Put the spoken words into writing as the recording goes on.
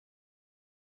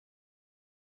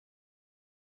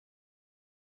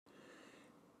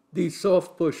The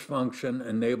soft push function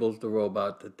enables the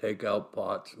robot to take out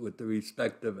parts with the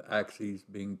respective axes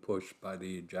being pushed by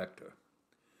the ejector.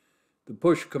 The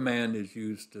push command is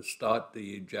used to start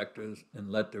the ejectors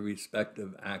and let the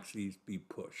respective axes be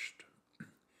pushed.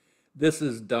 This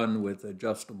is done with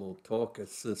adjustable torque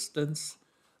assistance,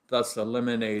 thus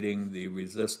eliminating the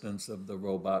resistance of the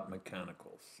robot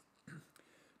mechanicals.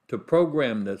 To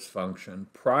program this function,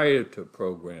 prior to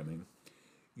programming,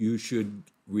 you should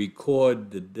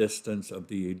record the distance of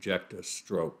the ejector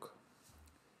stroke.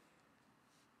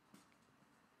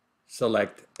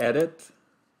 Select Edit,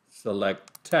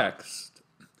 select Text,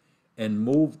 and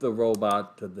move the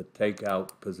robot to the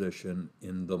takeout position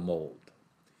in the mold.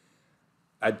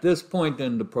 At this point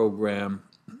in the program,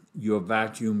 your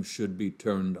vacuum should be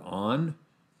turned on,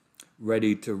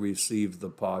 ready to receive the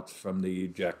parts from the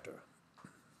ejector.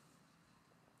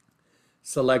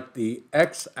 Select the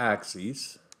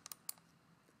X-axis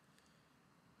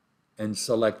and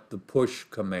select the push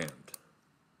command.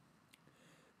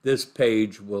 This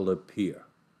page will appear.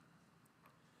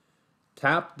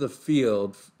 Tap the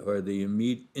field for the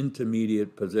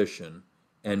intermediate position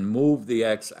and move the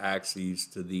X-axis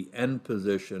to the end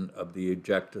position of the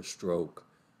ejector stroke.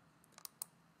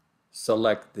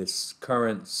 Select this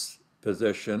current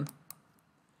position.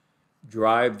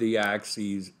 Drive the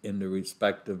axes in the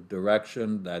respective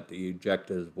direction that the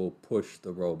ejectors will push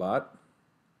the robot,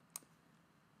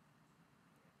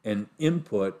 and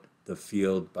input the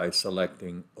field by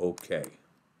selecting OK.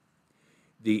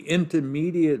 The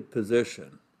intermediate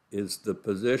position is the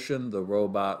position the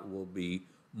robot will be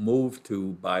moved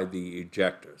to by the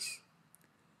ejectors.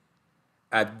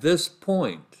 At this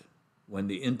point, when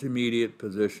the intermediate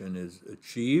position is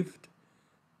achieved,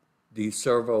 the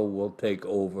servo will take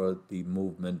over the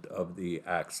movement of the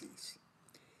axes.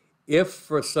 If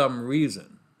for some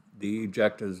reason the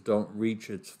ejectors don't reach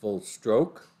its full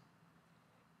stroke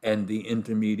and the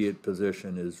intermediate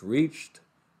position is reached,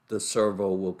 the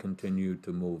servo will continue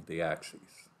to move the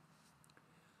axes.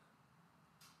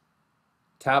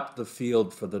 Tap the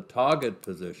field for the target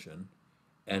position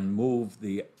and move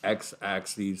the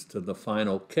X-axis to the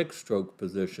final kickstroke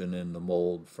position in the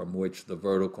mold, from which the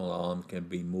vertical arm can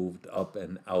be moved up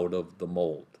and out of the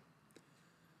mold.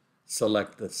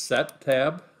 Select the Set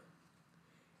tab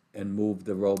and move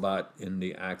the robot in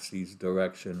the axis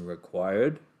direction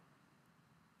required,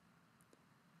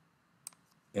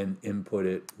 and input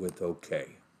it with OK.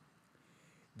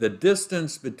 The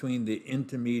distance between the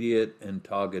intermediate and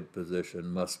target position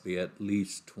must be at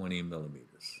least 20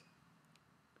 millimeters.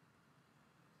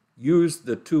 Use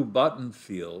the two button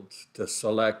fields to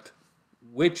select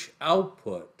which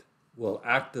output will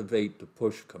activate the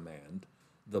push command,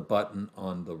 the button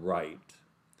on the right.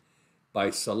 By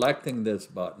selecting this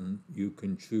button, you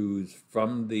can choose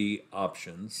from the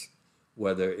options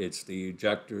whether it's the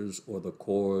ejectors or the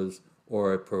cores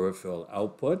or a peripheral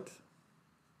output.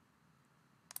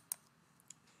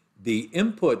 The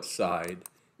input side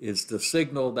is the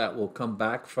signal that will come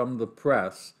back from the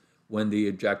press when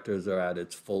the ejectors are at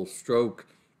its full stroke,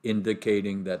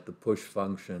 indicating that the push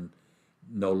function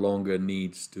no longer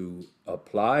needs to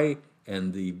apply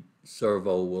and the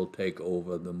servo will take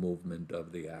over the movement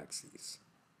of the axes.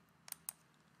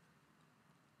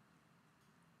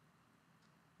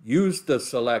 Use the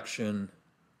selection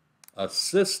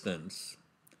Assistance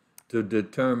to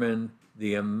determine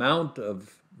the amount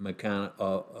of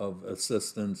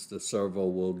assistance the servo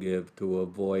will give to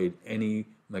avoid any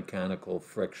mechanical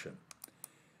friction.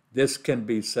 This can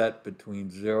be set between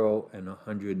 0 and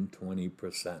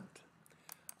 120%.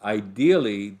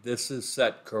 Ideally, this is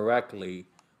set correctly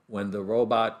when the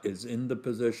robot is in the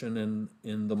position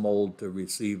in the mold to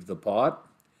receive the part,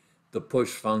 the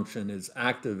push function is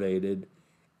activated,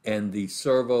 and the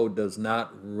servo does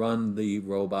not run the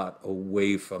robot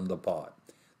away from the part.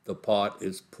 The part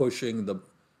is pushing the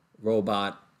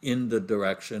robot in the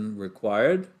direction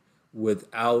required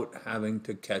without having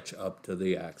to catch up to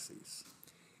the axes.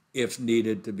 If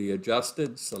needed to be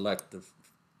adjusted, select the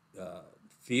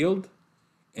field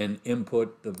and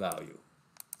input the value.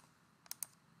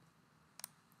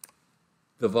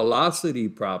 The velocity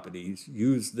properties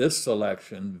use this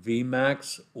selection,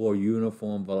 Vmax or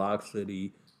uniform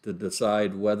velocity, to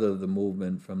decide whether the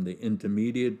movement from the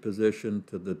intermediate position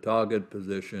to the target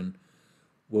position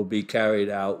will be carried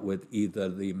out with either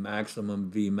the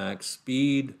maximum Vmax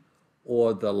speed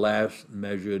or the last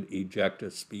measured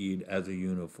ejector speed as a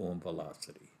uniform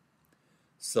velocity.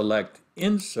 Select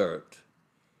Insert,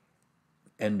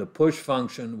 and the push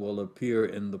function will appear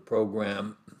in the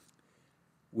program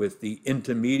with the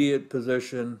intermediate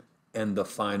position and the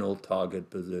final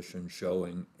target position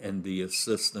showing, and the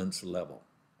assistance level.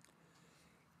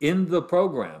 in the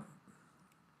program,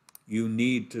 you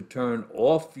need to turn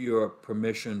off your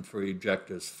permission for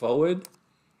ejectors forward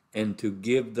and to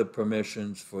give the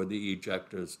permissions for the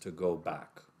ejectors to go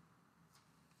back.